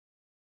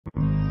Hello,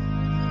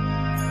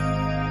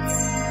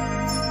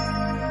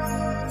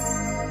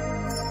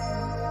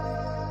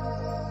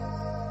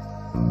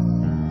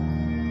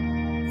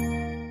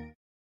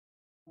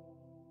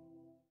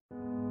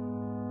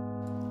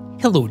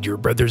 dear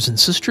brothers and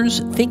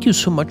sisters. Thank you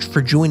so much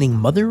for joining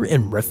Mother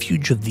and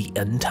Refuge of the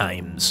End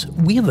Times.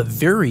 We have a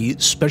very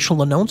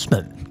special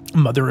announcement.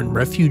 Mother and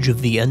Refuge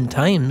of the End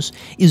Times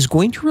is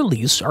going to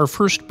release our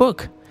first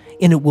book,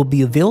 and it will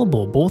be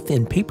available both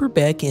in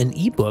paperback and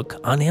ebook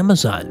on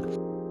Amazon.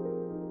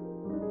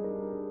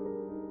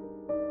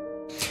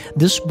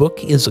 This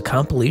book is a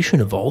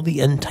compilation of all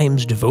the End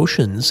Times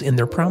devotions and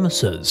their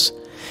promises.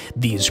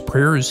 These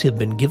prayers have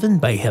been given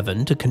by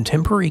heaven to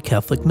contemporary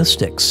Catholic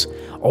mystics.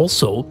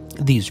 Also,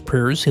 these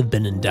prayers have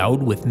been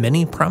endowed with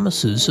many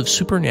promises of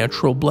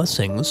supernatural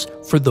blessings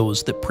for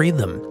those that pray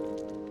them.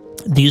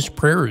 These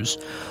prayers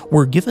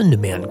were given to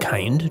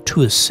mankind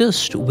to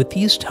assist with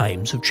these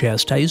times of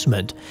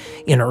chastisement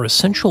and are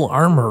essential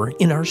armor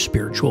in our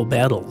spiritual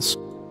battles.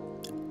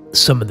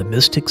 Some of the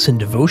mystics and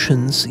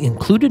devotions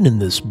included in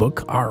this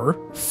book are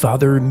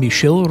Father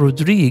Michel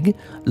Rodrigue,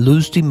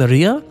 Luz de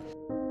Maria,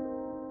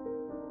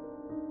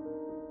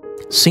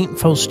 Saint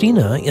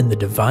Faustina in the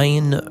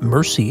Divine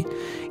Mercy,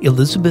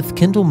 Elizabeth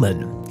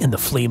Kindleman in the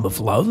Flame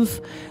of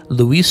Love,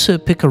 Luisa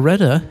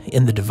Picaretta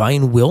in the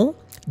Divine Will,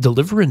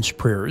 Deliverance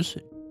Prayers,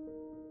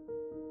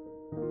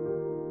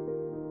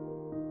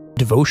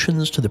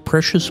 Devotions to the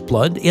Precious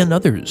Blood, and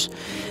others.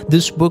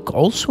 This book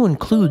also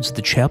includes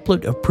the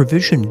chaplet of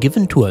provision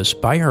given to us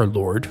by our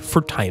Lord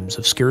for times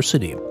of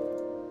scarcity.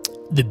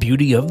 The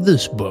beauty of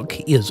this book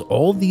is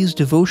all these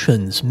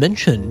devotions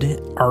mentioned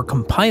are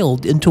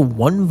compiled into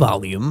one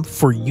volume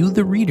for you,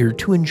 the reader,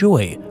 to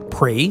enjoy,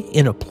 pray,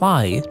 and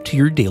apply to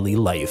your daily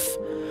life.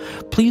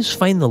 Please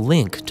find the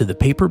link to the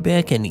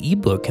paperback and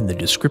ebook in the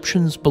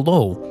descriptions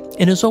below,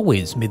 and as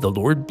always, may the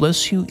Lord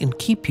bless you and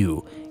keep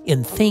you,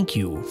 and thank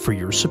you for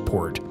your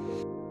support.